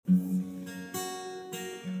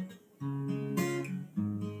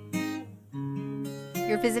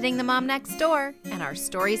You're visiting the Mom Next Door and our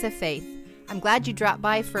stories of faith. I'm glad you dropped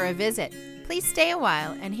by for a visit. Please stay a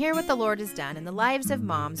while and hear what the Lord has done in the lives of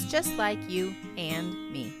moms just like you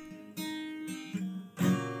and me.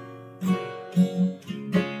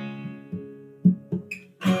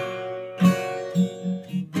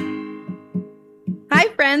 Hi,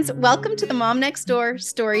 friends. Welcome to the Mom Next Door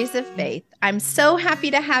Stories of Faith. I'm so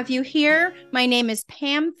happy to have you here. My name is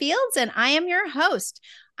Pam Fields, and I am your host.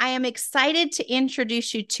 I am excited to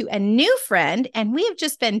introduce you to a new friend, and we have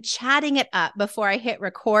just been chatting it up before I hit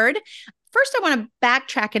record. First, I want to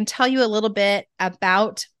backtrack and tell you a little bit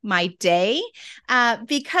about my day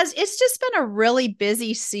because it's just been a really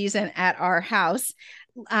busy season at our house.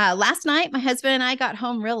 Last night, my husband and I got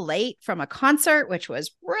home real late from a concert, which was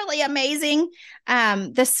really amazing.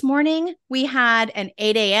 This morning, we had an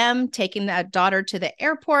 8 a.m. taking the daughter to the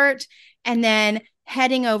airport and then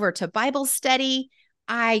heading over to Bible study.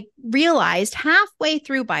 I realized halfway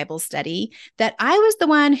through Bible study that I was the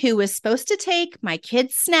one who was supposed to take my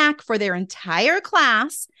kids' snack for their entire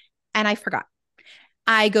class, and I forgot.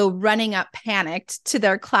 I go running up panicked to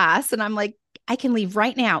their class, and I'm like, I can leave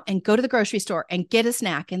right now and go to the grocery store and get a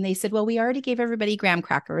snack. And they said, well, we already gave everybody graham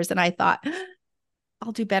crackers. And I thought,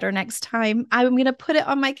 I'll do better next time. I'm going to put it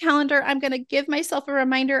on my calendar. I'm going to give myself a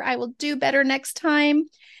reminder. I will do better next time.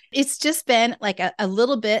 It's just been like a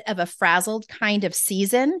little bit of a frazzled kind of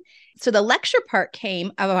season. So the lecture part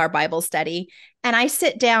came of our Bible study, and I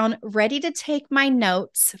sit down ready to take my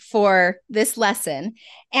notes for this lesson.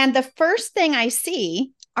 And the first thing I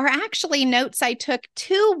see are actually notes I took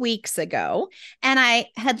 2 weeks ago, and I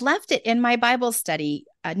had left it in my Bible study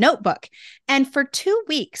notebook. And for 2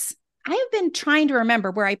 weeks, I have been trying to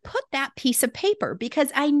remember where I put that piece of paper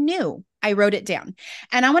because I knew I wrote it down.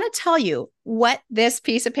 And I want to tell you what this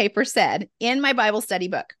piece of paper said in my Bible study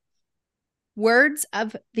book. Words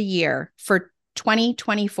of the year for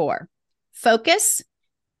 2024. Focus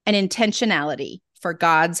and intentionality for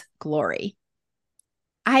God's glory.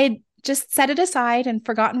 I had just set it aside and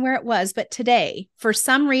forgotten where it was. But today, for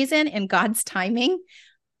some reason in God's timing,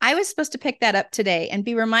 I was supposed to pick that up today and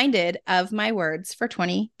be reminded of my words for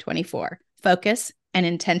 2024. Focus and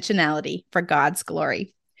intentionality for God's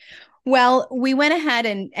glory. Well, we went ahead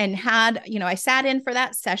and had, I sat in for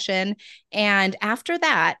that session. And after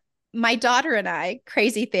that, my daughter and I,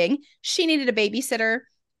 crazy thing, she needed a babysitter.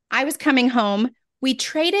 I was coming home. We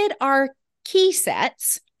traded our key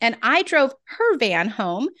sets and I drove her van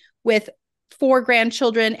home with 4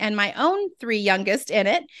 grandchildren and my own 3 youngest in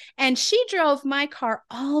it. And she drove my car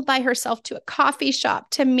all by herself to a coffee shop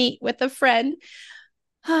to meet with a friend.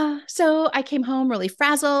 So I came home really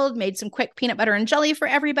frazzled, made some quick peanut butter and jelly for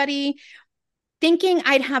everybody, thinking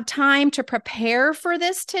I'd have time to prepare for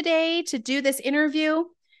this today, to do this interview.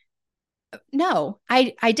 No,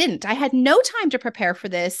 I didn't. I had no time to prepare for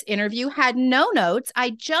this interview, had no notes.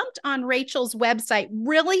 I jumped on Rachel's website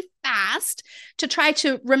really fast to try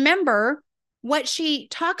to remember what she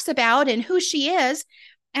talks about and who she is.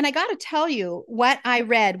 And I got to tell you what I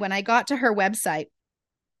read when I got to her website.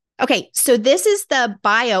 Okay, so this is the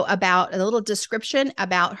bio about a little description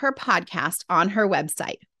about her podcast on her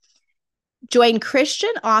website. Join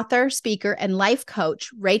Christian author, speaker, and life coach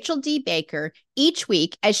Rachel D. Baker each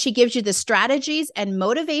week as she gives you the strategies and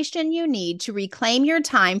motivation you need to reclaim your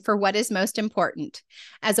time for what is most important.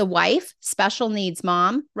 As a wife, special needs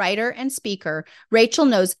mom, writer, and speaker, Rachel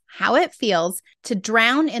knows how it feels to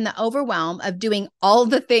drown in the overwhelm of doing all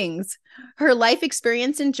the things. Her life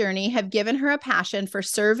experience and journey have given her a passion for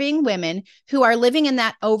serving women who are living in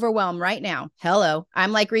that overwhelm right now. Hello,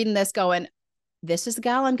 I'm like reading this going, this is the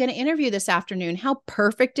gal I'm going to interview this afternoon. How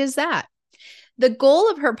perfect is that? The goal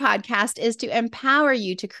of her podcast is to empower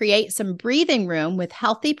you to create some breathing room with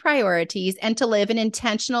healthy priorities and to live an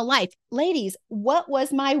intentional life. Ladies, what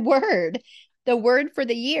was my word? The word for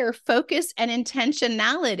the year, focus and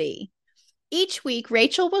intentionality. Each week,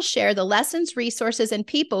 Rachel will share the lessons, resources, and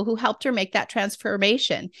people who helped her make that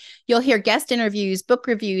transformation. You'll hear guest interviews, book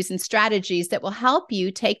reviews, and strategies that will help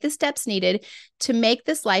you take the steps needed to make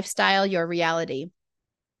this lifestyle your reality.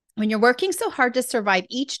 When you're working so hard to survive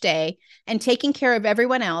each day and taking care of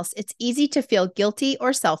everyone else, it's easy to feel guilty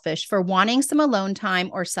or selfish for wanting some alone time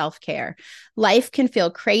or self-care. Life can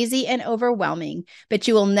feel crazy and overwhelming, but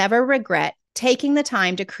you will never regret taking the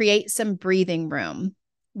time to create some breathing room.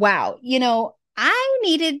 Wow. I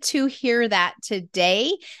needed to hear that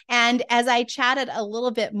today. And as I chatted a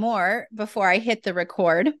little bit more before I hit the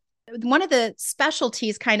record, one of the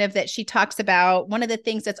specialties kind of that she talks about, one of the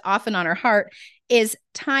things that's often on her heart is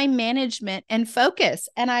time management and focus.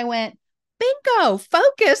 And I went, bingo,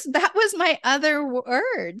 focus. That was my other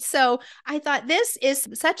word. So I thought this is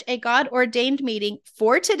such a God ordained meeting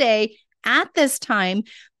for today at this time,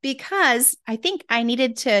 because I think I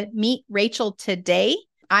needed to meet Rachel today.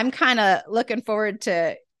 I'm kind of looking forward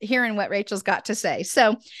to hearing what Rachel's got to say.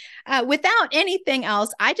 So without anything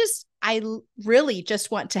else, I really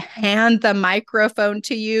just want to hand the microphone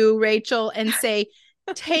to you, Rachel, and say,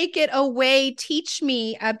 take it away. Teach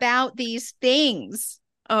me about these things.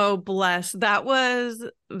 Oh, bless. That was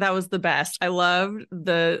the best. I loved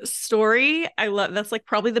the story. That's like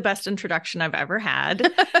probably the best introduction I've ever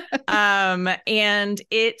had. And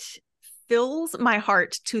it fills my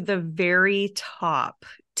heart to the very top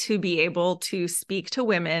to be able to speak to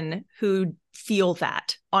women who feel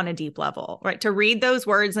that on a deep level, right? To read those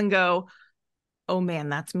words and go, oh man,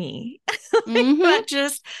 that's me.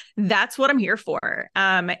 That's what I'm here for.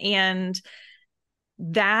 And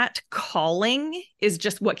that calling is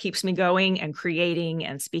just what keeps me going and creating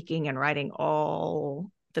and speaking and writing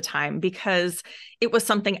all the time, because it was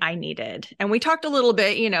something I needed. And we talked a little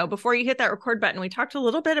bit, before you hit that record button, we talked a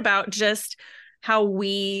little bit about just how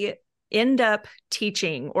we end up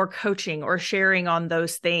teaching or coaching or sharing on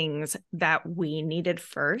those things that we needed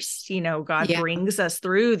first. God brings us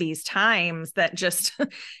through these times that just,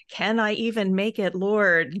 can I even make it,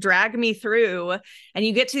 Lord? Drag me through. And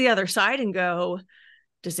you get to the other side and go,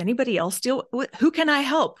 does anybody else who can I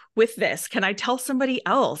help with this? Can I tell somebody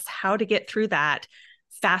else how to get through that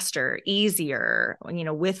faster, easier,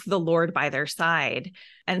 with the Lord by their side?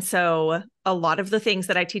 And so a lot of the things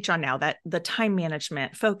that I teach on now, that the time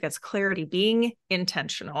management, focus, clarity, being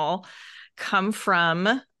intentional, come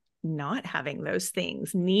from not having those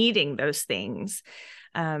things, needing those things.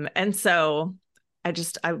 And so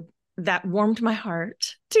that warmed my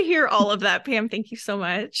heart to hear all of that. Pam, thank you so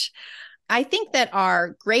much. I think that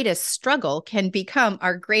our greatest struggle can become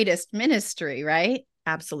our greatest ministry, right?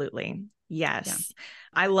 Absolutely. Yes. Yeah.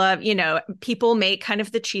 I love, people make kind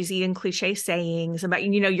of the cheesy and cliche sayings about,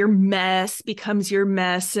 your mess becomes your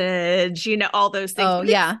message, all those things. Oh,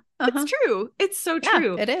 yeah. It's true. It's so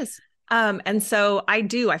true. It is. And so I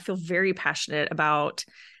feel very passionate about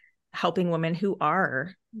helping women who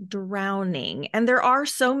are drowning. And there are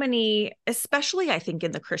so many, especially I think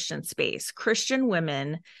in the Christian space, Christian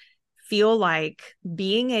women feel like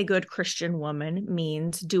being a good Christian woman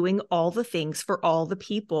means doing all the things for all the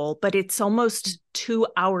people, but it's almost to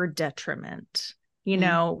our detriment.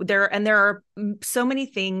 There are so many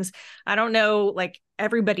things. I don't know, like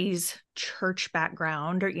everybody's church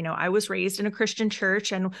background, or, I was raised in a Christian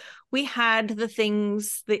church, and we had the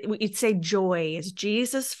things that we'd say joy is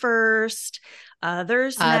Jesus first,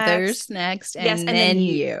 others next, and then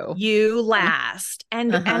you last.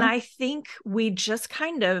 And I think we just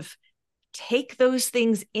kind of take those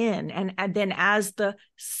things in, and then as the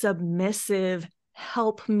submissive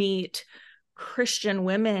helpmeet Christian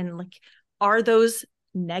women, like, are those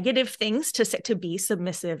negative things to be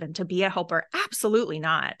submissive and to be a helper? Absolutely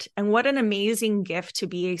not. And what an amazing gift to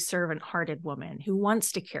be a servant-hearted woman who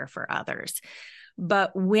wants to care for others.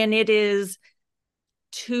 But when it is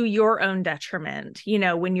to your own detriment,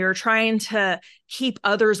 when you're trying to keep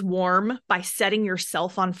others warm by setting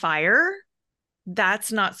yourself on fire,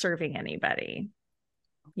 that's not serving anybody.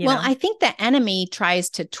 I think the enemy tries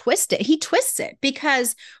to twist it. He twists it,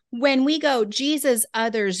 because when we go Jesus,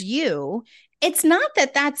 others, you, it's not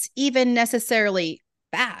that that's even necessarily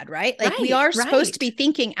bad, right? Like, we are supposed to be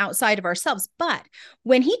thinking outside of ourselves. But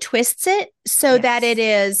when he twists it so that it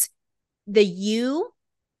is the you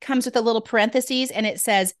comes with a little parentheses and it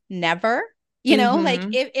says never, like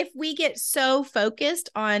if we get so focused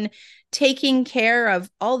on taking care of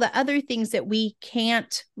all the other things that we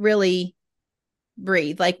can't really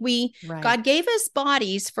breathe, like God gave us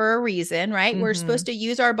bodies for a reason, right? We're supposed to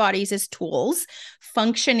use our bodies as tools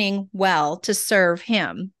functioning well to serve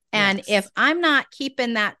him. And if I'm not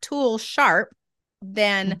keeping that tool sharp,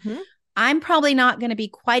 then I'm probably not going to be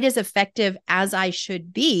quite as effective as I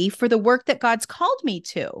should be for the work that God's called me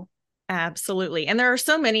to. Absolutely. And there are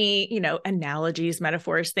so many, analogies,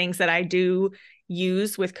 metaphors, things that I do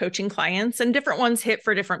use with coaching clients, and different ones hit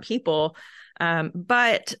for different people.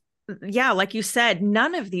 But yeah, like you said,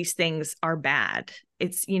 none of these things are bad.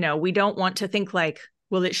 It's, we don't want to think like,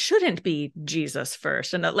 well, it shouldn't be Jesus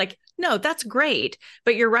first. And like, no, that's great.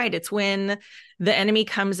 But you're right. It's when the enemy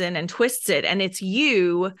comes in and twists it, and it's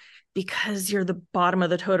you because you're the bottom of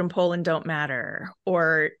the totem pole and don't matter,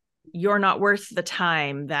 or you're not worth the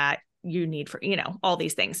time that you need for, all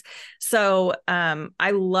these things. So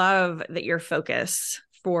I love that your focus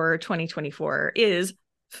for 2024 is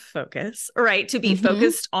focus, right? To be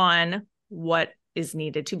focused on what is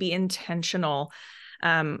needed, to be intentional.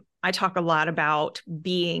 I talk a lot about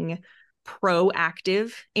being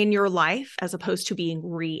proactive in your life as opposed to being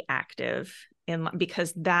reactive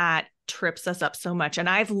because that trips us up so much. And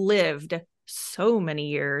I've lived so many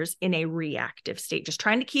years in a reactive state, just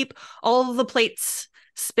trying to keep all of the plates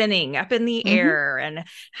spinning up in the air, and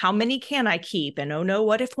how many can I keep? And oh no,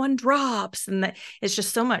 what if one drops? And it's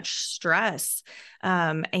just so much stress.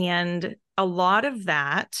 And a lot of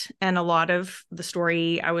that, and a lot of the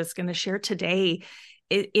story I was going to share today,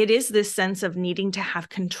 it is this sense of needing to have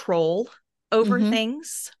control over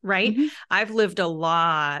things, right? I've lived a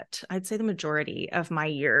lot, I'd say the majority of my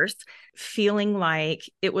years, feeling like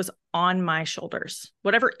it was on my shoulders,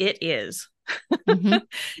 whatever it is.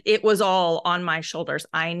 It was all on my shoulders.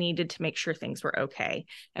 I needed to make sure things were okay.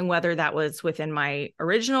 And whether that was within my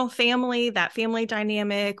original family, that family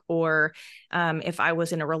dynamic, or if I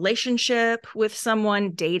was in a relationship with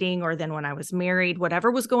someone, dating, or then when I was married,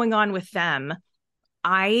 whatever was going on with them,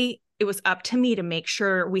 it was up to me to make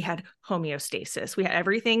sure we had homeostasis. We had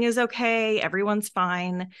everything is okay. Everyone's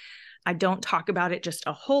fine. I don't talk about it just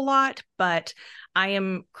a whole lot, but I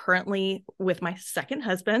am currently with my second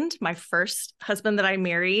husband, my first husband that I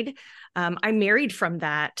married. I married from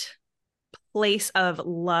that place of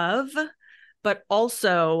love, but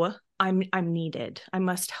also I'm needed. I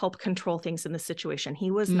must help control things in the situation. He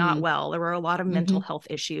was not well. There were a lot of mental health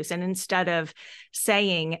issues. And instead of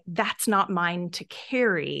saying, that's not mine to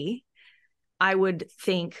carry, I would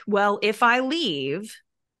think, well, if I leave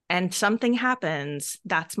and something happens,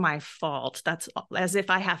 that's my fault. That's as if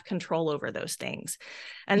I have control over those things.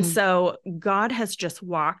 And so God has just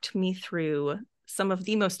walked me through some of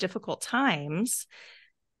the most difficult times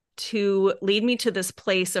to lead me to this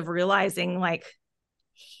place of realizing, like,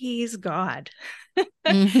 He's God.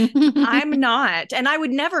 I'm not. And I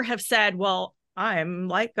would never have said, well, I'm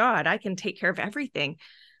like God, I can take care of everything.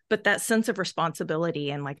 But that sense of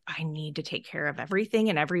responsibility and like, I need to take care of everything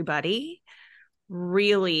and everybody,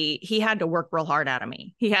 really, he had to work real hard out of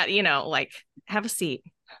me. He had, like, have a seat,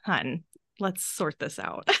 hun, let's sort this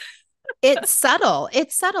out. It's subtle.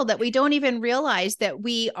 It's subtle that we don't even realize that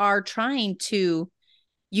we are trying to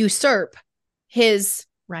usurp his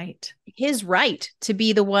right to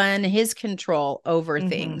be the one, his control over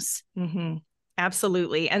things.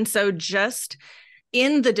 Absolutely. And so just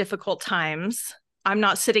in the difficult times, I'm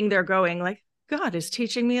not sitting there going like, God is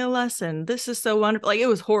teaching me a lesson. This is so wonderful. Like, it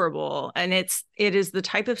was horrible. And it is the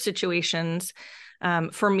type of situations,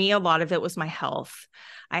 for me, a lot of it was my health.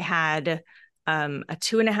 I had a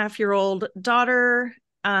 2.5-year-old daughter.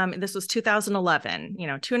 This was 2011,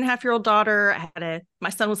 2.5-year-old daughter. My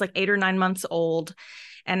son was like 8 or 9 months old.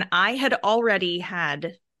 And I had already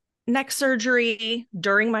had neck surgery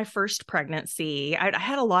during my first pregnancy. I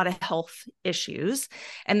had a lot of health issues,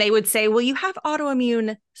 and they would say, well, you have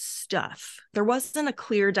autoimmune stuff. There wasn't a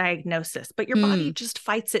clear diagnosis, but your body just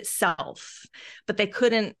fights itself, but they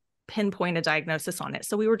couldn't pinpoint a diagnosis on it.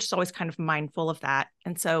 So we were just always kind of mindful of that.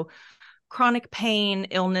 And so chronic pain,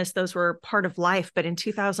 illness, those were part of life. But in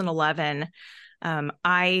 2011,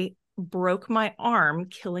 I broke my arm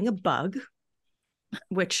killing a bug,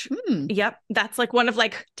 which, yep, that's like one of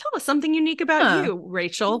like, tell us something unique about you,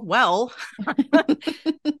 Rachel. Well,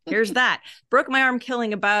 here's that. Broke my arm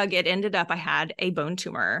killing a bug. It ended up, I had a bone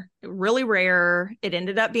tumor, really rare. It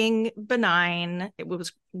ended up being benign. It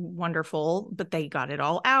was wonderful, but they got it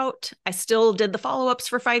all out. I still did the follow-ups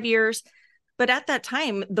for 5 years. But at that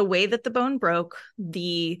time, the way that the bone broke,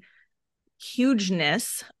 the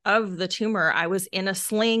hugeness of the tumor, I was in a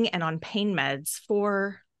sling and on pain meds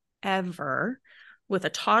forever, with a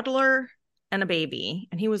toddler and a baby.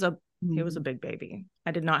 And he was a big baby.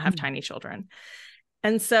 I did not have tiny children.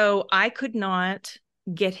 And so I could not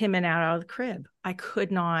get him in and out of the crib. I could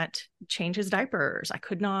not change his diapers. I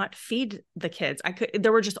could not feed the kids.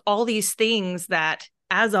 There were just all these things that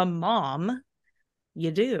as a mom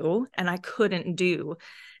you do, and I couldn't do.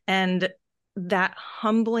 And that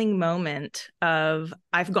humbling moment of,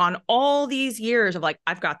 I've gone all these years of like,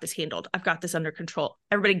 I've got this handled. I've got this under control.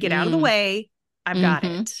 Everybody get out of the way. I've got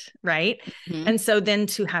it. Right. And so then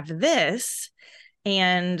to have this,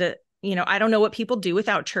 and, I don't know what people do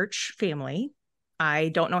without church family. I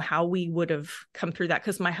don't know how we would have come through that,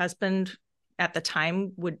 because my husband at the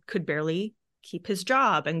time could barely keep his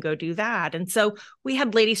job and go do that. And so we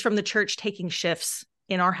had ladies from the church taking shifts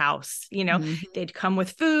in our house. They'd come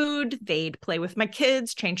with food, they'd play with my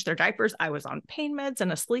kids, change their diapers. I was on pain meds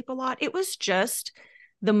and asleep a lot. It was just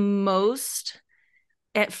the most,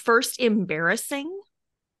 at first, embarrassing.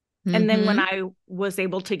 And then when I was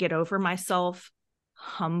able to get over myself,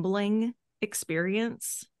 humbling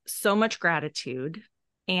experience, so much gratitude.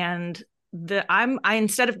 And I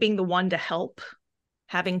instead of being the one to help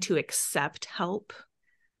having to accept help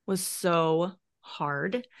was so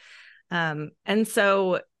hard. And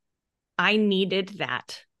so I needed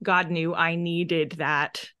that. God knew I needed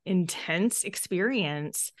that intense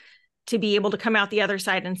experience to be able to come out the other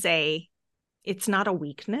side and say, it's not a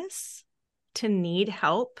weakness to need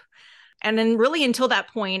help. And then really until that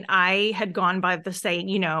point, I had gone by the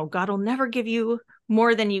saying, God will never give you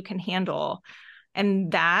more than you can handle.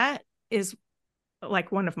 And that is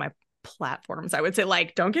like one of my platforms. I would say,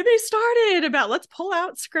 like, don't get me started about, let's pull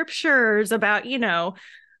out scriptures about,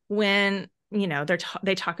 when,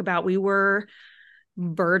 they talk about we were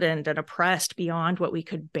burdened and oppressed beyond what we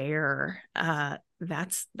could bear.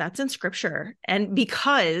 That's in scripture. And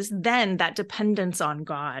because then that dependence on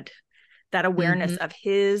God, that awareness of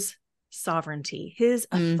his sovereignty, his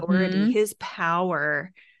authority, his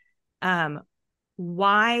power,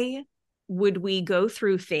 why would we go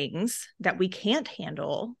through things that we can't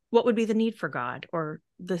handle? What would be the need for God or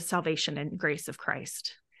the salvation and grace of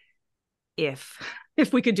Christ if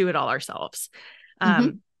we could do it all ourselves?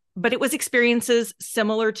 But it was experiences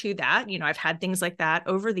similar to that. I've had things like that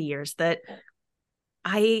over the years that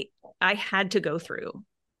I had to go through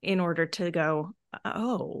in order to go,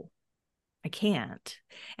 oh, I can't.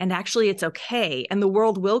 And actually it's okay. And the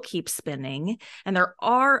world will keep spinning. And there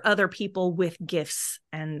are other people with gifts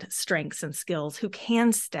and strengths and skills who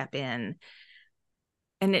can step in.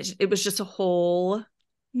 And it was just a whole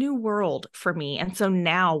new world for me. And so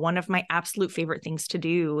now one of my absolute favorite things to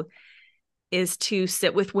do is to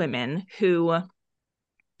sit with women who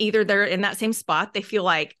either they're in that same spot, they feel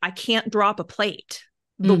like I can't drop a plate.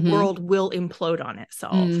 The world will implode on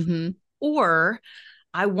itself. Or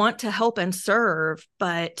I want to help and serve,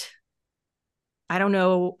 but I don't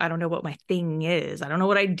know what my thing is. I don't know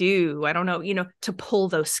what I do. I don't know, to pull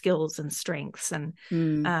those skills and strengths and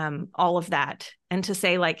all of that. And to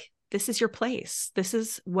say, like, this is your place. This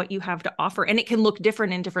is what you have to offer. And it can look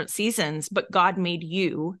different in different seasons, but God made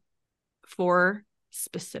you for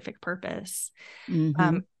specific purpose.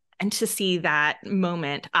 And to see that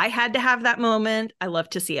moment, I had to have that moment. I love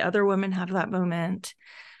to see other women have that moment.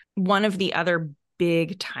 One of the other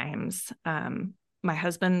big times, my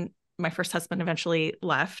first husband eventually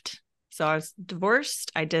left. So I was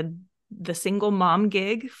divorced. I did the single mom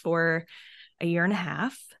gig for a year and a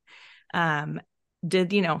half.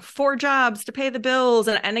 Did, 4 jobs to pay the bills.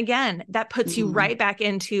 And again, that puts you right back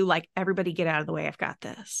into like, everybody get out of the way. I've got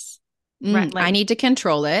this. Right? Like, I need to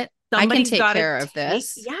control it. I can take care of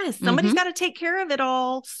this. Yes. Somebody's got to take care of it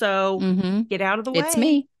all. So get out of the way. It's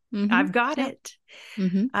me. I've got it.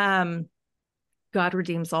 God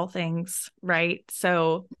redeems all things, right?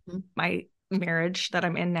 So my marriage that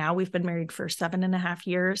I'm in now, we've been married for 7.5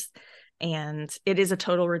 years, and it is a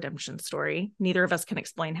total redemption story. Neither of us can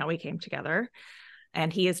explain how we came together,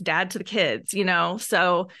 and he is dad to the kids,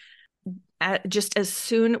 so just as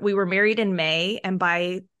soon we were married in May, and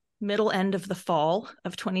by middle end of the fall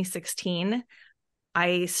of 2016,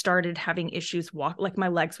 I started having issues like my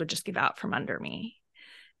legs would just give out from under me.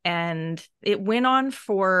 And it went on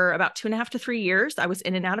for about 2.5 to 3 years. I was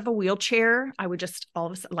in and out of a wheelchair. I would just all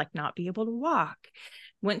of a sudden not be able to walk.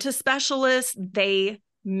 Went to specialists. They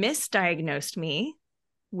misdiagnosed me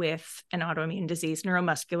with an autoimmune disease,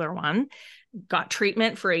 neuromuscular one. Got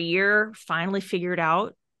treatment for a year, finally figured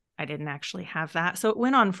out I didn't actually have that. So it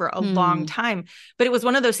went on for a long time. But it was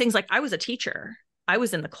one of those things, like, I was a teacher. I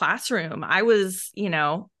was in the classroom. I was,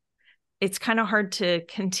 it's kind of hard to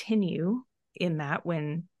continue in that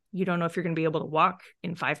when you don't know if you're going to be able to walk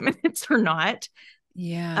in 5 minutes or not.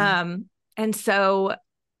 Yeah. And so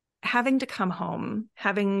having to come home,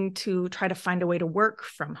 having to try to find a way to work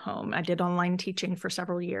from home. I did online teaching for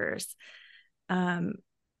several years, and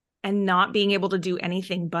not being able to do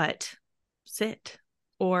anything but sit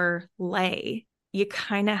or lay. You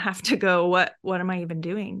kind of have to go, what am I even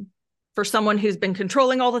doing? For someone who's been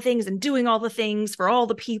controlling all the things and doing all the things for all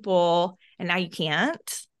the people, and now you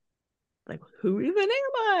can't. Like, who even am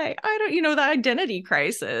I? I don't, the identity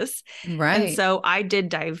crisis. Right. And so I did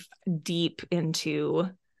dive deep into,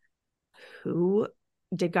 who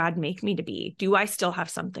did God make me to be? Do I still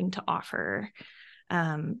have something to offer?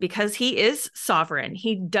 Because he is sovereign.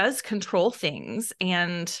 He does control things,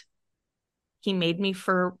 and he made me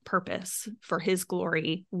for purpose, for his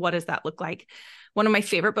glory. What does that look like? One of my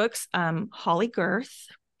favorite books, Holly Girth.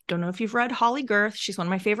 Don't know if you've read Holly Girth. She's one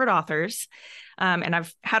of my favorite authors. And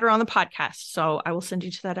I've had her on the podcast, so I will send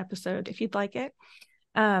you to that episode if you'd like it.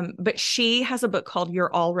 But she has a book called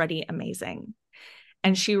You're Already Amazing.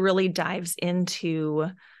 And she really dives into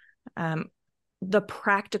the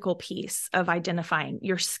practical piece of identifying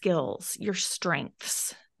your skills, your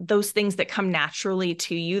strengths, those things that come naturally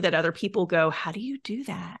to you that other people go, how do you do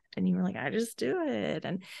that? And you were like, I just do it.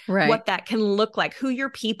 And what that can look like, who your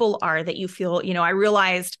people are that you feel, I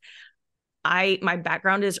realized my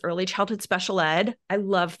background is early childhood special ed. I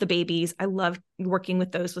love the babies. I love working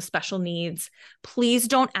with those with special needs. Please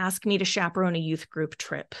don't ask me to chaperone a youth group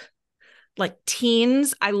trip. Like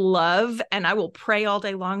teens, I love, and I will pray all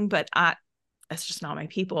day long, but that's just not my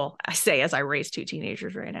people. I say as I raise 2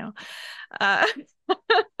 teenagers right now.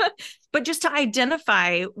 But just to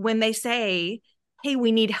identify when they say, hey,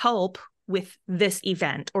 we need help with this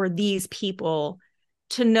event or these people,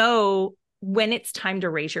 to know when it's time to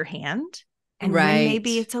raise your hand and when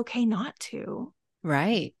maybe it's okay not to.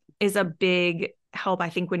 Right. Is a big help, I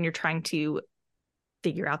think, when you're trying to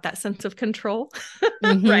figure out that sense of control,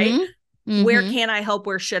 right? Mm-hmm. Where can I help?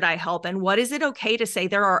 Where should I help? And what is it okay to say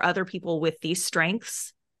there are other people with these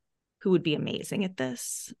strengths who would be amazing at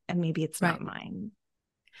this? And maybe it's not mine.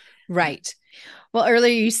 Right. Well,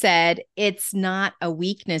 earlier you said it's not a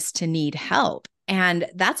weakness to need help. And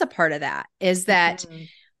that's a part of that, is that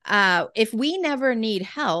if we never need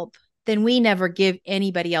help, then we never give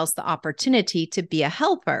anybody else the opportunity to be a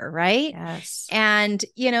helper, right? Yes. And,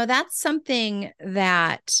 that's something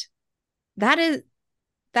that's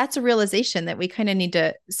a realization that we kind of need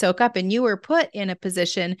to soak up. And you were put in a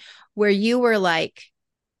position where you were like,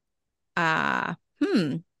 I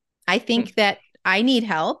think that I need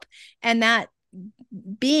help. And that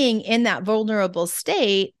being in that vulnerable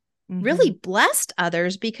state really blessed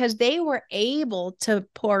others because they were able to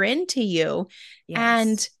pour into you. Yes.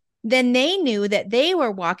 And then they knew that they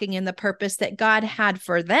were walking in the purpose that God had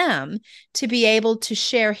for them to be able to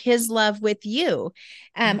share his love with you.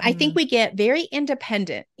 I think we get very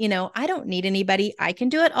independent. I don't need anybody. I can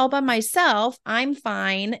do it all by myself. I'm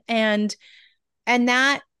fine. And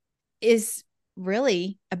that is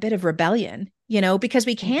really a bit of rebellion, because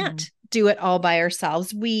we can't do it all by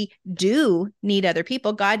ourselves. We do need other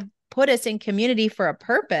people. God put us in community for a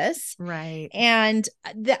purpose. Right. And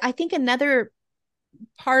I think another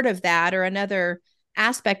part of that, or another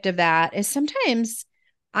aspect of that, is sometimes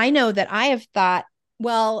I know that I have thought,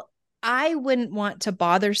 well, I wouldn't want to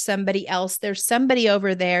bother somebody else. There's somebody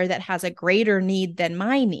over there that has a greater need than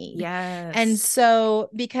my need. Yes. And so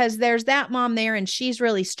because there's that mom there and she's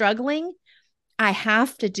really struggling, I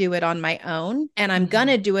have to do it on my own. And I'm going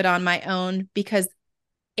to do it on my own because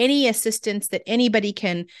any assistance that anybody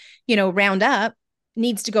can, round up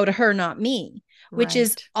needs to go to her, not me, which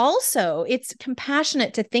is also, it's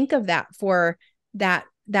compassionate to think of that for that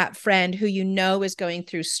friend who is going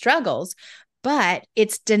through struggles, but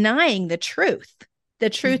it's denying the truth. The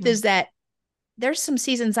truth is that there's some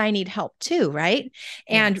seasons I need help too, right?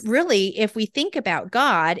 And really, if we think about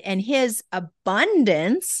God and his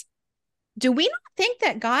abundance, do we not think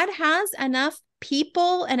that God has enough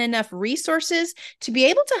people and enough resources to be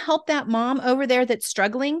able to help that mom over there that's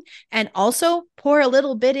struggling and also pour a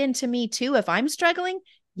little bit into me too if I'm struggling?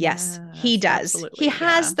 Yes, he does. Absolutely. He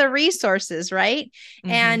has the resources, right?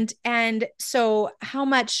 And so how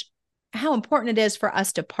important it is for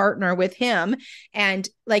us to partner with him. And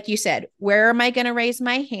like you said, where am I going to raise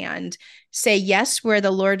my hand? Say yes where the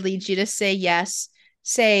Lord leads you to say yes.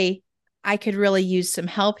 Say, I could really use some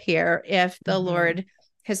help here if the Lord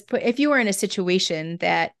has if you were in a situation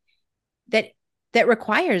that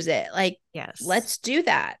requires it, like, let's do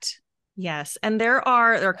that. Yes. And there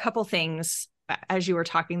are a couple things as you were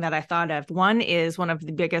talking that I thought of. One is one of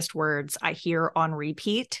the biggest words I hear on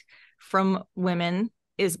repeat from women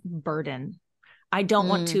is burden. I don't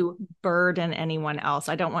want to burden anyone else.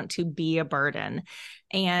 I don't want to be a burden.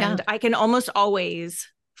 And I can almost always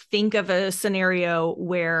think of a scenario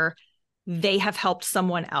where they have helped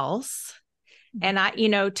someone else. And you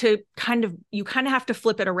kind of have to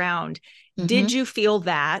flip it around. Did you feel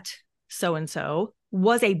that so-and-so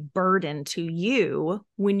was a burden to you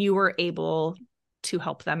when you were able to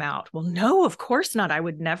help them out? Well, no, of course not. I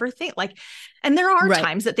would never think and there are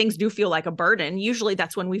times that things do feel like a burden. Usually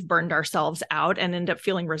that's when we've burned ourselves out and end up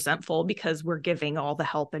feeling resentful because we're giving all the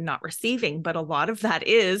help and not receiving. But a lot of that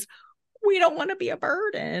is, we don't want to be a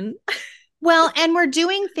burden. Well, and we're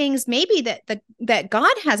doing things maybe that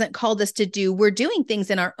God hasn't called us to do. We're doing things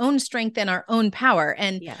in our own strength and our own power.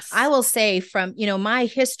 And I will say from, my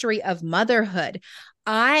history of motherhood,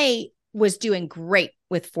 I was doing great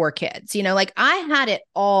with 4 kids, I had it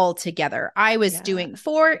all together. I was doing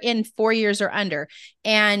 4 in 4 years or under.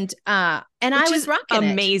 And I was rocking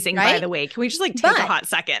amazing, it, right? By the way. Can we just take a hot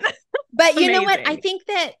second? But you know what? I think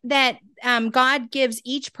that God gives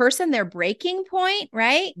each person their breaking point,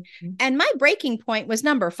 right? And my breaking point was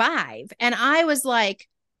number 5. And I was like,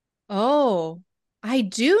 oh, I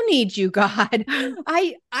do need you, God.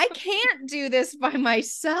 I can't do this by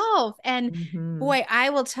myself. And Mm-hmm. boy,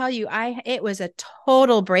 I will tell you, it was a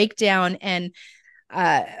total breakdown. And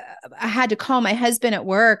uh I had to call my husband at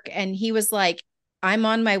work, and he was like, I'm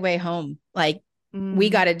on my way home. Like, we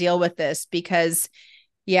Mm. got to deal with this because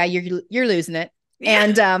yeah, you're losing it. Yeah.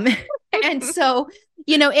 And and so,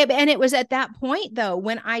 and it was at that point though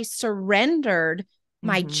when I surrendered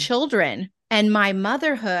my Mm-hmm. children and my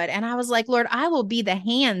motherhood, and I was like, Lord, I will be the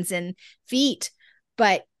hands and feet,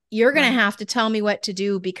 but you're going to Right. have to tell me what to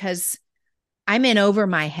do because I'm in over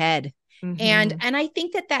my head. And Mm-hmm. I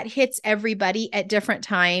think that hits everybody at different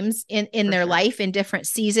times in For their sure. life, in different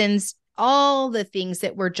seasons, all the things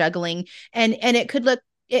that we're juggling. And it could look,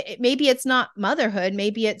 maybe it's not motherhood,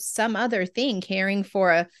 maybe it's some other thing, caring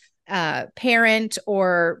for a parent,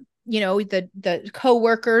 or the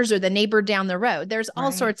coworkers or the neighbor down the road. There's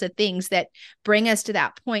all Right. sorts of things that bring us to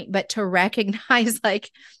that point, but to recognize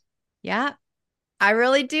like, yeah, I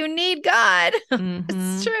really do need God. It's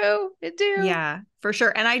Mm-hmm. true. I do. Yeah, for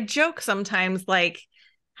sure. And I joke sometimes like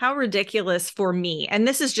how ridiculous for me. And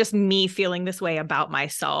this is just me feeling this way about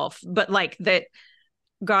myself, but like that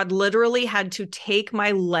God literally had to take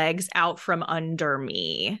my legs out from under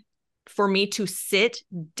me for me to sit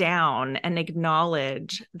down and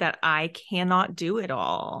acknowledge that I cannot do it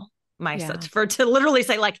all myself. Yeah. For to literally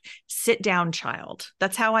say, like, sit down, child.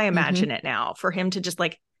 That's how I Mm-hmm. imagine it now. For him to just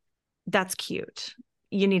like, that's cute.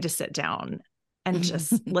 You need to sit down and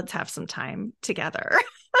just let's have some time together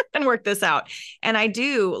and work this out. And I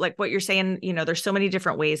do like what you're saying, there's so many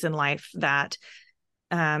different ways in life that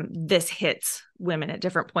this hits women at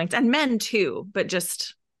different points, and men too, but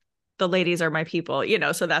just the ladies are my people,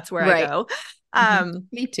 so that's where I Right. go. Mm-hmm. Um,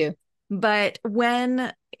 Me too. but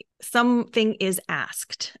when something is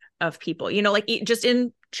asked of people, like just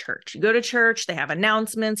in church, you go to church, they have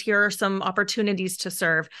announcements. Here are some opportunities to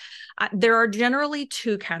serve. There are generally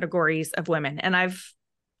two categories of women. And I've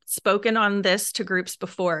spoken on this to groups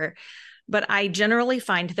before, but I generally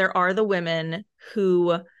find there are the women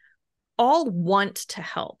who all want to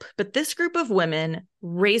help, but this group of women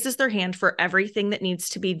raises their hand for everything that needs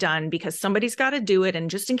to be done because somebody's got to do it. And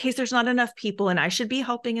just in case there's not enough people and I should be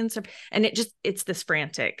helping and serve. And it's this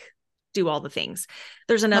frantic, do all the things.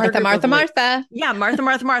 There's another Martha, group of Martha, Martha. yeah, Martha,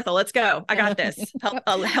 Martha, Martha, let's go. I got this.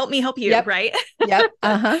 Help me help you. Yep. Right. Yep.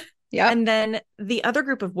 Uh-huh. Yep. And then the other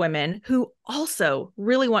group of women who also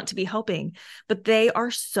really want to be helping, but they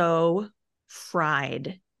are so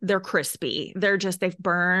fried. They're crispy. They've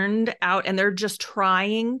burned out and they're just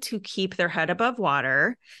trying to keep their head above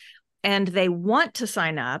water. And they want to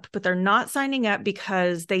sign up, but they're not signing up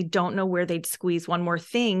because they don't know where they'd squeeze one more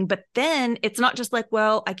thing. But then it's not just like,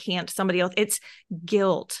 well, I can't, somebody else. It's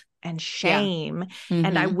guilt and shame. Yeah.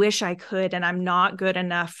 And I Mm-hmm. wish I could, and I'm not good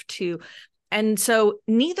enough to. And so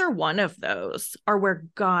neither one of those are where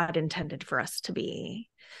God intended for us to be.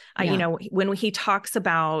 Yeah. When he talks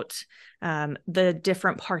about the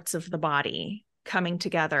different parts of the body coming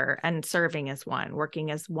together and serving as one,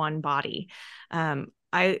 working as one body.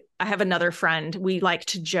 I have another friend, we like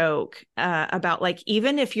to joke about like,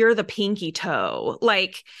 even if you're the pinky toe,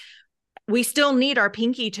 like we still need our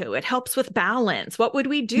pinky toe. It helps with balance. What would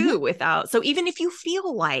we do Mm-hmm. without? So even if you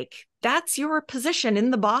feel like that's your position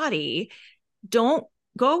in the body, don't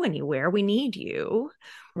go anywhere. We need you.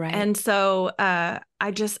 Right. And so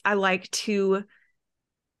I like to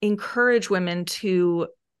encourage women to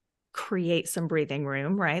create some breathing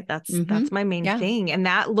room, right? Mm-hmm. That's my main Yeah. thing. And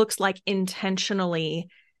that looks like intentionally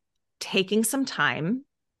taking some time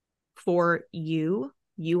for you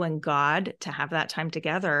and God to have that time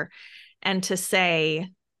together and to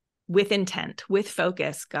say with intent, with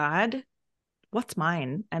focus, God, what's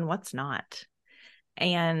mine and what's not?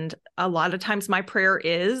 And a lot of times my prayer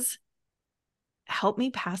is, help me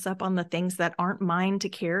pass up on the things that aren't mine to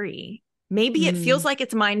carry. Maybe it feels like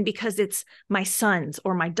it's mine because it's my sons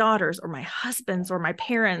or my daughters or my husbands or my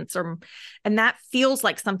parents, and that feels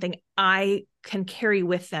like something I can carry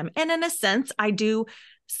with them. And in a sense, I do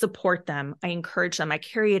support them. I encourage them. I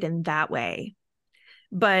carry it in that way.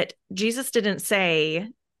 But Jesus didn't say,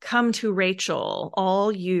 come to Rachel,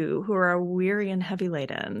 all you who are weary and heavy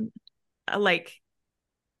laden. Like,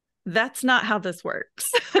 that's not how this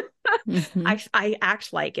works. Mm-hmm. I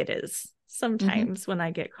act like it is Mm-hmm. sometimes when I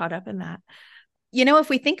get caught up in that. If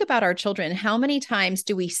we think about our children, how many times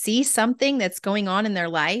do we see something that's going on in their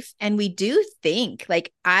life and we do think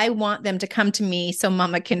like, I want them to come to me so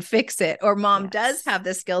mama can fix it, or mom does Yes. have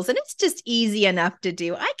the skills and it's just easy enough to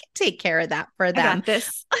do. I can take care of that for I them. got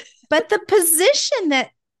this. But the position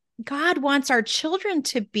that God wants our children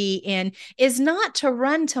to be in is not to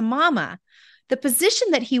run to mama. the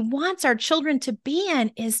position that he wants our children to be in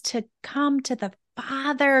is to come to the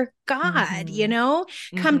Father God,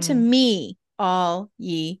 come to me, all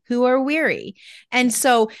ye who are weary. And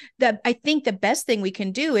so I think the best thing we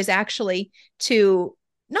can do is actually to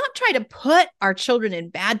not try to put our children in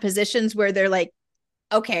bad positions where they're like,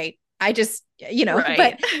 okay, I just,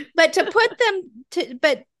 right. but to put them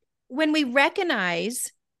but when we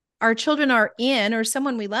recognize our children are in, or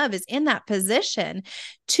someone we love is in that position,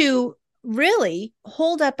 to really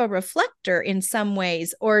hold up a reflector in some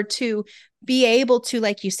ways, or to be able to,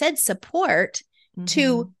 like you said, support,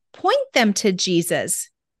 to point them to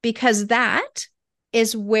Jesus, because that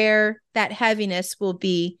is where that heaviness will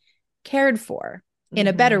be cared for in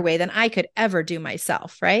a better way than I could ever do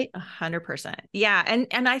myself. Right. 100%. Yeah.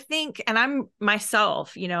 And I think, and I'm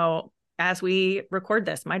myself, as we record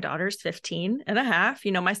this, my daughter's 15 and a half,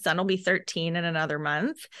 my son will be 13 in another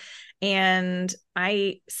month. And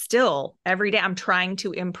I still, every day, I'm trying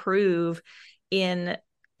to improve in,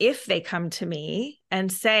 if they come to me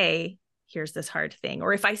and say, here's this hard thing,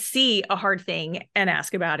 or if I see a hard thing and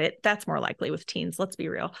ask about it, that's more likely with teens, let's be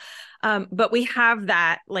real. But we have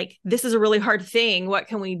that, like, this is a really hard thing. What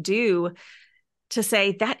can we do to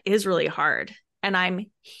say that is really hard? And I'm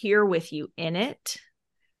here with you in it.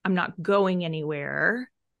 I'm not going anywhere.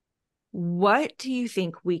 What do you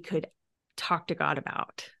think we could talk to God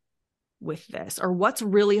about with this? Or what's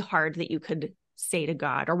really hard that you could say to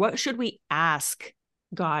God? Or what should we ask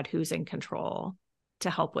God, who's in control, to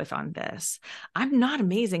help with on this? I'm not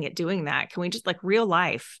amazing at doing that. Can we just, like, real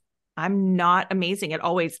life? I'm not amazing at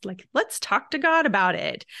always, like, let's talk to God about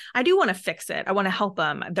it. I do want to fix it. I want to help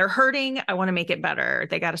them. They're hurting. I want to make it better.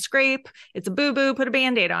 They got a scrape. It's a boo-boo, put a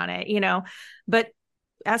Band-Aid on it, but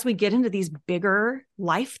as we get into these bigger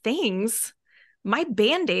life things, my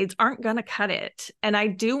Band-Aids aren't going to cut it. And I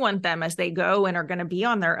do want them, as they go and are going to be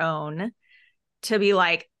on their own, to be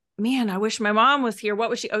like, man, I wish my mom was here.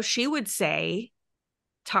 What was she? Oh, she would say,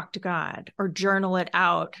 talk to God, or journal it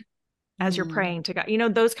out as you're praying to God.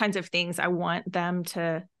 Those kinds of things. I want them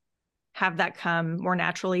to have that come more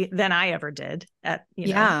naturally than I ever did at,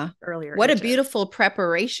 earlier. What ages. A beautiful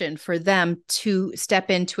preparation for them to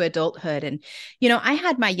step into adulthood. And, I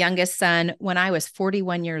had my youngest son when I was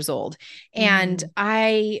 41 years old. And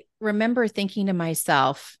I remember thinking to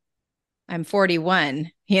myself, I'm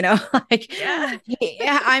 41, I'm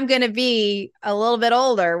going to be a little bit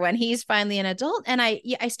older when he's finally an adult. And I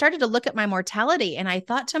started to look at my mortality, and I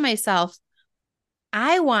thought to myself,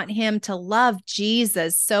 I want him to love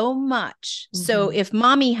Jesus so much. So if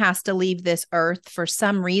mommy has to leave this earth for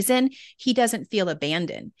some reason, he doesn't feel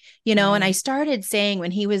abandoned, and I started saying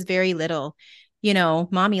when he was very little,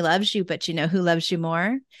 mommy loves you, but who loves you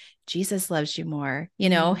more? Jesus loves you more.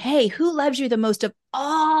 Hey, who loves you the most of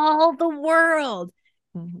all the world?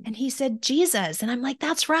 And he said, Jesus. And I'm like,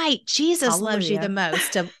 that's right. Jesus loves you the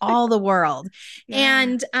most of all the world.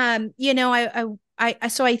 And,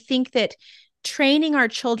 so I think that training our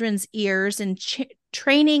children's ears and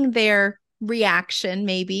training their reaction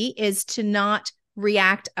maybe is to not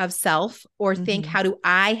react of self or think, how do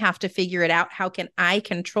I have to figure it out? How can I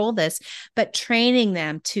control this? But training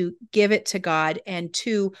them to give it to God and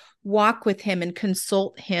to walk with him and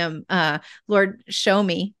consult him. Lord, show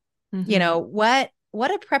me, what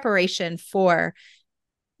a preparation for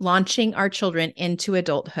launching our children into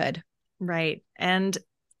adulthood. Right. And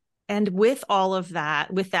with all of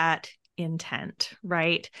that, with that intent,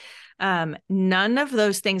 right? None of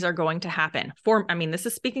those things are going to happen. This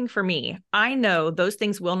is speaking for me. I know those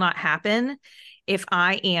things will not happen if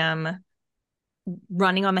I am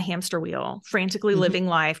running on the hamster wheel, frantically living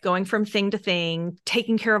life, going from thing to thing,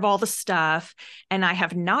 taking care of all the stuff. And I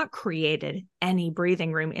have not created any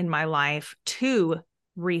breathing room in my life to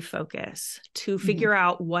refocus, to figure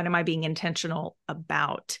out, what am I being intentional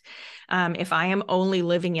about? If I am only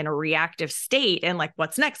living in a reactive state and like,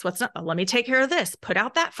 what's next? What's not? Let me take care of this, put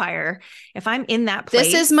out that fire. If I'm in that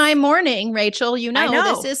place. This is my morning, Rachel. I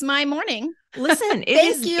know. This is my morning. Listen,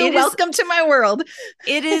 Thank you. Welcome to my world.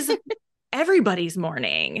 It is everybody's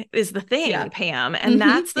morning is the thing, Pam. And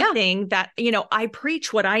that's the thing that, I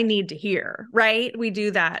preach what I need to hear, right? We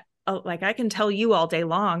do that. Like I can tell you all day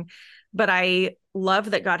long, but I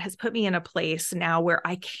love that God has put me in a place now where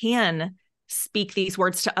I can speak these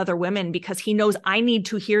words to other women because he knows I need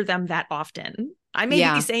to hear them that often. I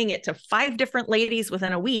may be saying it to 5 different ladies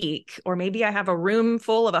within a week, or maybe I have a room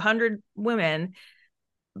full of 100 women,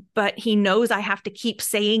 but he knows I have to keep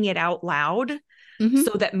saying it out loud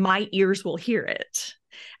so that my ears will hear it.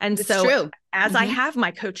 And it's so true. as I have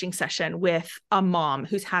my coaching session with a mom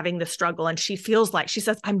who's having the struggle and she feels like, she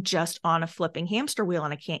says, I'm just on a flipping hamster wheel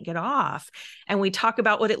and I can't get off. And we talk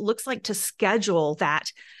about what it looks like to schedule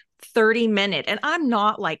that 30-minute. And I'm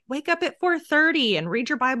not like, wake up at 4:30 and read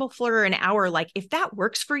your Bible for an hour. Like, if that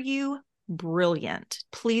works for you, brilliant.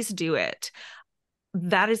 Please do it.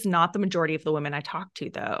 That is not the majority of the women I talk to,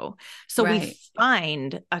 though. So we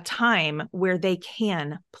find a time where they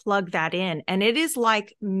can plug that in. And it is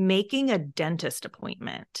like making a dentist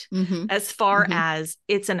appointment as far as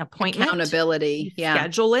it's an appointment. Accountability. You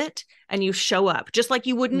schedule it and you show up. Just like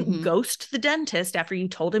you wouldn't ghost the dentist after you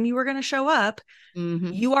told him you were going to show up.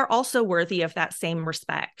 You are also worthy of that same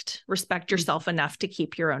respect. Respect yourself enough to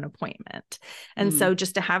keep your own appointment. And so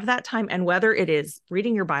just to have that time, and whether it is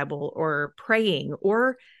reading your Bible or praying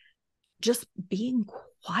or just being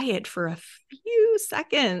quiet for a few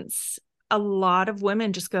seconds, a lot of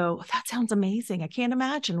women just go, that sounds amazing. I can't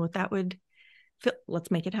imagine what that would feel.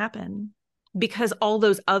 Let's make it happen. Because all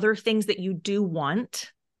those other things that you do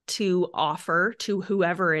want to offer to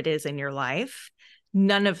whoever it is in your life,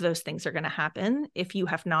 none of those things are going to happen if you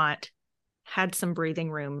have not had some breathing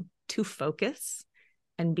room to focus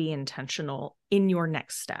and be intentional in your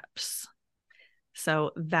next steps.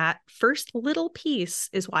 So that first little piece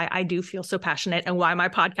is why I do feel so passionate and why my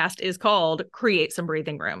podcast is called Create Some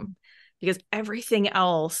Breathing Room, because everything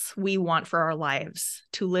else we want for our lives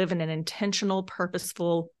to live in an intentional,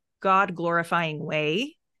 purposeful, God-glorifying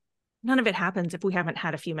way, none of it happens if we haven't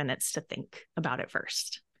had a few minutes to think about it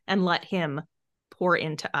first and let Him pour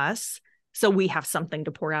into us so we have something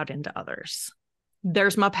to pour out into others.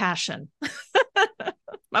 There's my passion,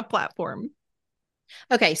 my platform.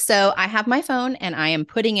 Okay, so I have my phone and I am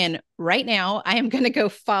putting in right now, I am going to go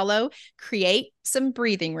follow Create Some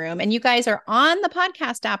Breathing Room. And you guys are on the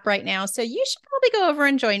podcast app right now, so you should probably go over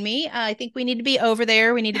and join me. I think we need to be over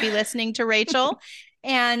there. We need to be listening to Rachel.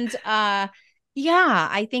 And I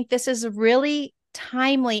think this is a really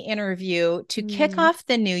timely interview to kick off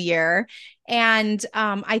the new year. And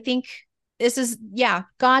I think this is,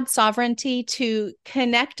 God's sovereignty to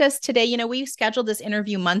connect us today. You know, we scheduled this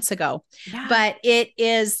interview months ago, but it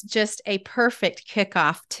is just a perfect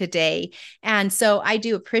kickoff today. And so I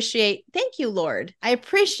do appreciate, thank you, Lord. I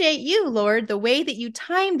appreciate you, Lord, the way that you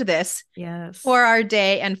timed this for our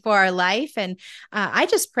day and for our life. And I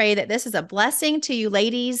just pray that this is a blessing to you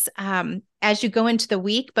ladies as you go into the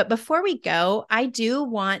week. But before we go, I do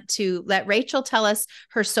want to let Rachel tell us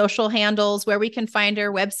her social handles, where we can find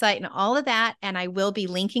her website and all of that. And I will be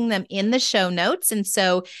linking them in the show notes. And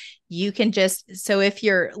so you can so if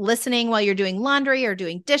you're listening while you're doing laundry or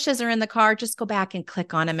doing dishes or in the car, just go back and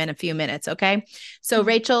click on them in a few minutes. Okay. So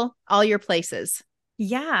Rachel, all your places.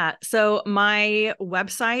 Yeah. So my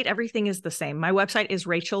website, everything is the same. My website is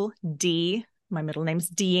Rachel D. My middle name's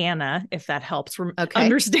Deanna, if that helps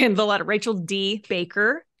understand the letter,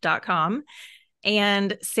 racheldbaker.com.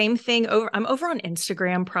 And same thing I'm over on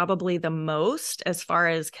Instagram, probably the most as far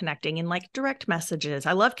as connecting in like direct messages.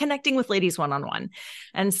 I love connecting with ladies one-on-one.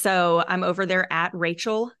 And so I'm over there at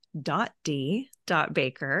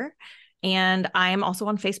rachel.d.baker. And I am also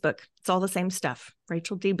on Facebook. It's all the same stuff,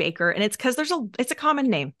 Rachel D. Baker. And it's because it's a common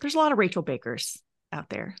name. There's a lot of Rachel Bakers out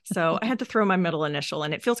there. So I had to throw my middle initial,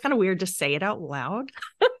 and it feels kind of weird to say it out loud.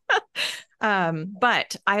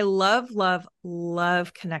 But I love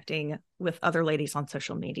connecting with other ladies on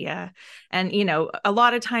social media. And, you know, a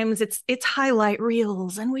lot of times it's highlight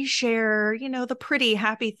reels and we share, you know, the pretty,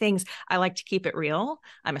 happy things. I like to keep it real.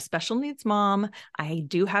 I'm a special needs mom. I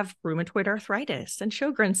do have rheumatoid arthritis and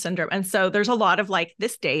Sjogren's syndrome. And so there's a lot of like,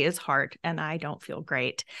 this day is hard and I don't feel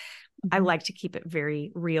great. I like to keep it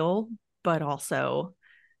very real, but also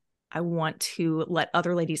I want to let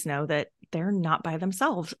other ladies know that they're not by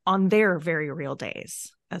themselves on their very real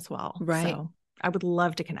days as well. Right. So I would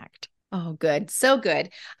love to connect. Oh, good. So good.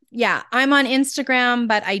 Yeah. I'm on Instagram,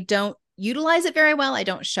 but I don't utilize it very well. I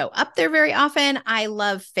don't show up there very often. I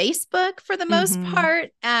love Facebook for the most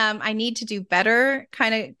part. I need to do better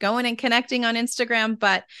kind of going and connecting on Instagram,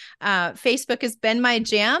 but Facebook has been my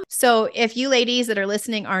jam. So if you ladies that are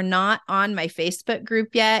listening are not on my Facebook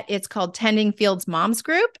group yet, it's called Tending Fields Moms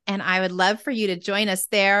Group. And I would love for you to join us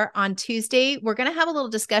there on Tuesday. We're going to have a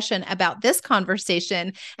little discussion about this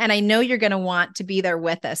conversation. And I know you're going to want to be there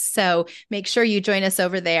with us. So make sure you join us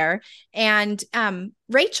over there. And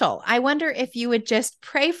Rachel, I wonder if you would just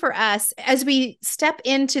pray for us as we step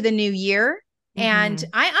into the new year. And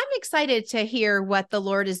I'm excited to hear what the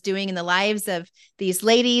Lord is doing in the lives of these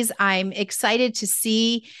ladies. I'm excited to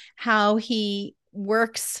see how He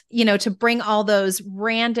works, you know, to bring all those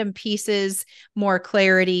random pieces more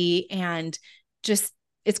clarity, and just,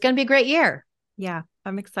 it's going to be a great year. Yeah.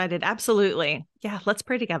 I'm excited. Absolutely. Yeah, let's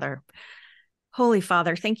pray together. Holy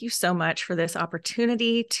Father, thank you so much for this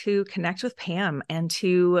opportunity to connect with Pam and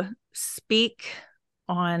to speak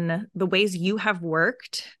on the ways you have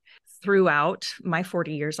worked throughout my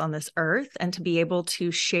 40 years on this earth, and to be able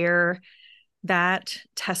to share that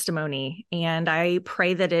testimony. And I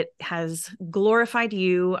pray that it has glorified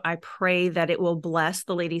you. I pray that it will bless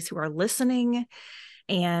the ladies who are listening.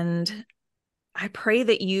 And I pray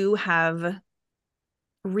that you have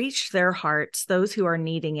reached their hearts, those who are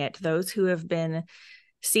needing it, those who have been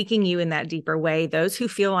seeking you in that deeper way, those who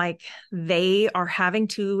feel like they are having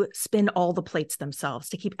to spin all the plates themselves,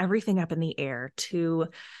 to keep everything up in the air, to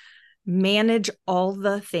manage all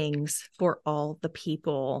the things for all the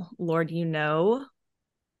people. Lord, I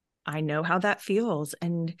know how that feels.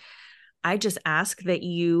 And I just ask that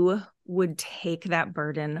you would take that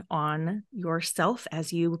burden on yourself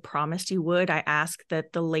as you promised you would. I ask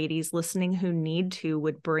that the ladies listening who need to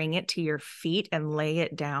would bring it to your feet and lay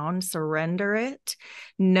it down, surrender it,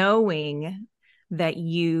 knowing that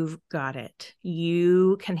you've got it.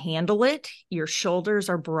 You can handle it. Your shoulders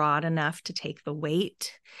are broad enough to take the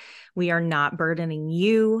weight. We are not burdening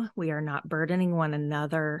you. We are not burdening one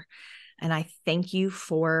another. And I thank you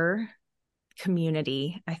for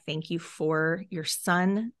community. I thank you for your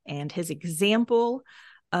son and his example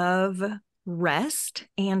of rest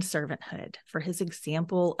and servanthood, for his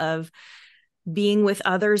example of being with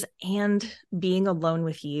others and being alone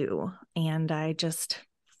with you. And I just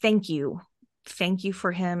thank you. Thank you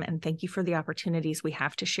for him, and thank you for the opportunities we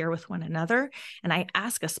have to share with one another. And I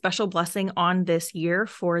ask a special blessing on this year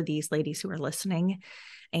for these ladies who are listening.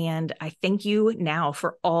 And I thank you now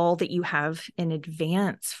for all that you have in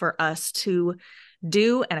advance for us to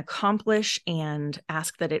do and accomplish, and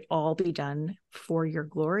ask that it all be done for your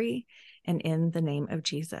glory and in the name of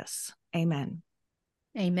Jesus. Amen.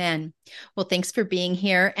 Amen. Well, thanks for being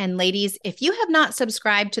here. And ladies, if you have not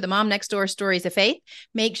subscribed to the Mom Next Door Stories of Faith,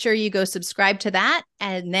 make sure you go subscribe to that,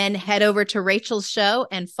 and then head over to Rachel's show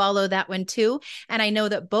and follow that one too. And I know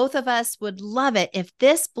that both of us would love it if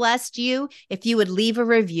this blessed you, if you would leave a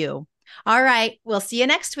review. All right. We'll see you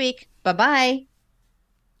next week. Bye-bye.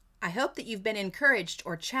 I hope that you've been encouraged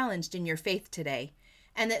or challenged in your faith today,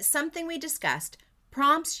 and that something we discussed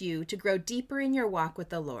prompts you to grow deeper in your walk with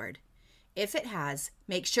the Lord. If it has,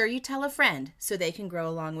 make sure you tell a friend so they can grow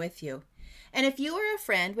along with you. And if you or a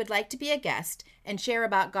friend would like to be a guest and share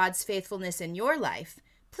about God's faithfulness in your life,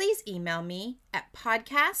 please email me at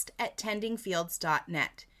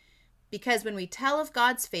podcast@tendingfields.net. Because when we tell of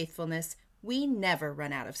God's faithfulness, we never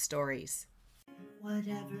run out of stories.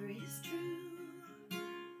 Whatever is true,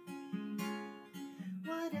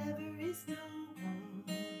 whatever is known.